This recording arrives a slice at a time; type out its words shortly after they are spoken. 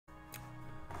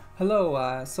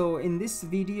Hello, so in this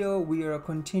video we are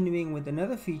continuing with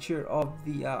another feature of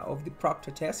the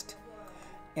Proctor test,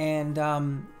 and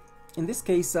in this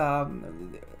case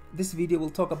this video will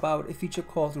talk about a feature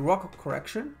called rock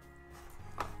correction.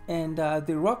 And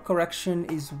the rock correction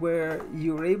is where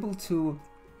you're able to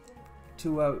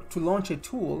launch a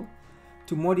tool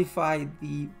to modify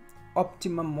the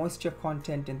optimum moisture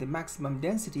content and the maximum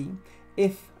density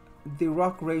if the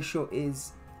rock ratio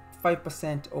is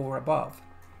 5% or above.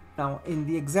 Now in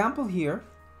the example here,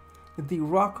 the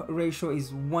rock ratio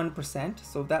is 1%,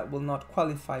 so that will not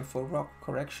qualify for rock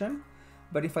correction.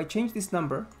 But if I change this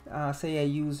number, say I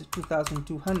use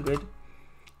 2200,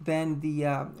 then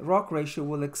the rock ratio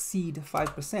will exceed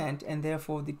 5%, and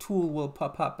therefore the tool will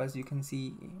pop up, as you can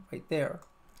see right there.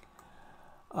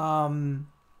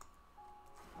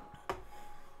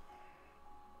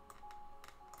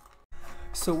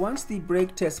 So once the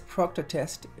BreakTest Proctor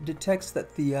test detects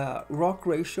that the rock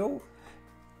ratio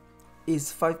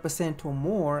is 5% or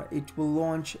more, it will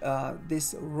launch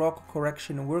this rock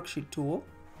correction worksheet tool,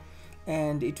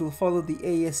 and it will follow the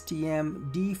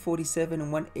ASTM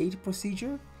D4718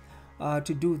 procedure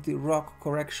to do the rock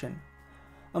correction.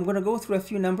 I'm going to go through a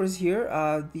few numbers here.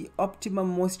 The optimum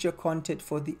moisture content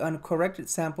for the uncorrected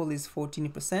sample is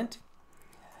 14%,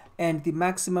 and the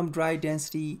maximum dry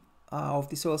density of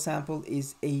the soil sample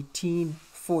is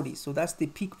 1840. So that's the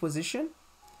peak position.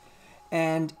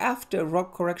 And after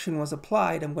rock correction was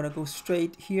applied, I'm going to go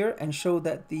straight here and show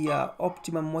that the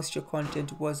optimum moisture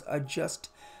content was adjusted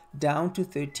down to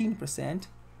 13%,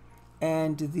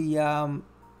 and the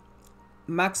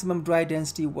maximum dry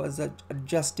density was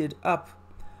adjusted up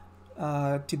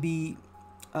to be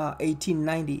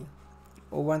 1890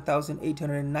 or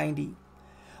 1890.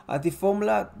 The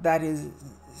formula that is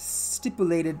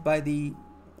stipulated by the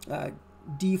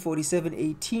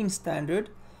D4718 standard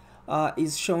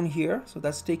is shown here, so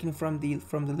that's taken from the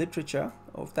literature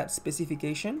of that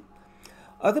specification.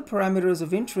 Other parameters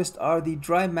of interest are the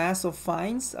dry mass of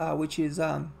fines, which is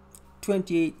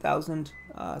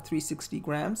 28,360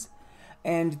 grams,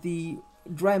 and the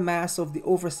dry mass of the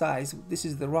oversize, this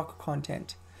is the rock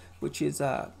content, which is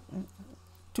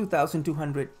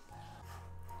 2,200.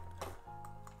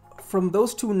 From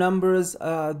those two numbers,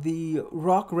 the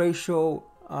rock ratio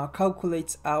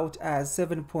calculates out as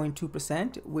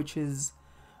 7.2%, which is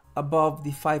above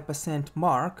the 5%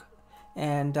 mark,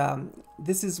 and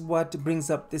this is what brings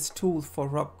up this tool for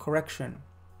rock correction.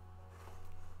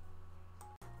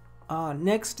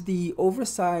 Next, the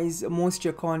oversize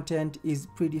moisture content is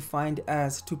predefined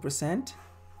as 2%,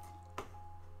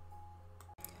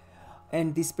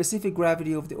 and the specific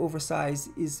gravity of the oversize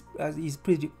is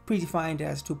predefined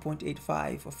as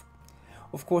 2.85.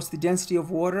 Of course, the density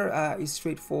of water is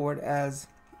straightforward as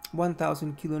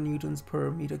 1000 kilonewtons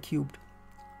per meter cubed.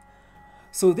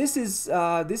 So this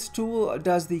tool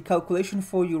does the calculation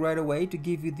for you right away to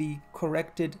give you the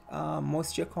corrected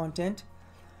moisture content,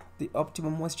 the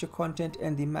optimum moisture content,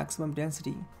 and the maximum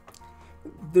density.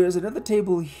 There's another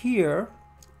table here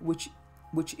which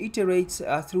iterates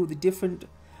through the different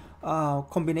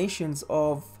combinations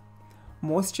of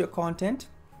moisture content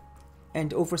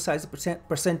and oversize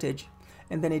percentage,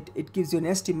 and then it gives you an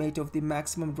estimate of the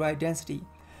maximum dry density.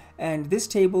 And this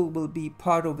table will be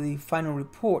part of the final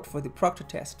report for the Proctor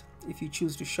test if you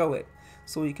choose to show it.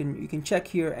 So you can check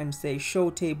here and say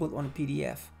show table on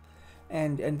PDF,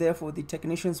 and therefore the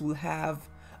technicians will have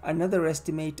another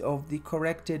estimate of the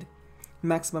corrected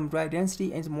maximum dry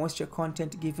density and moisture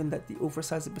content, given that the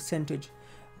oversize percentage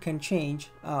can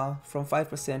change from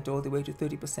 5% all the way to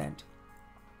 30%.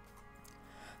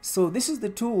 So this is the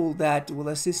tool that will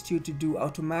assist you to do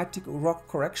automatic rock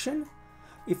correction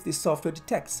if the software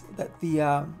detects that the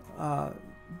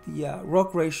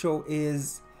rock ratio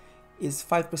is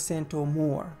 5% or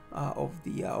more of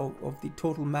the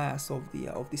total mass of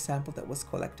the sample that was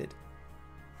collected.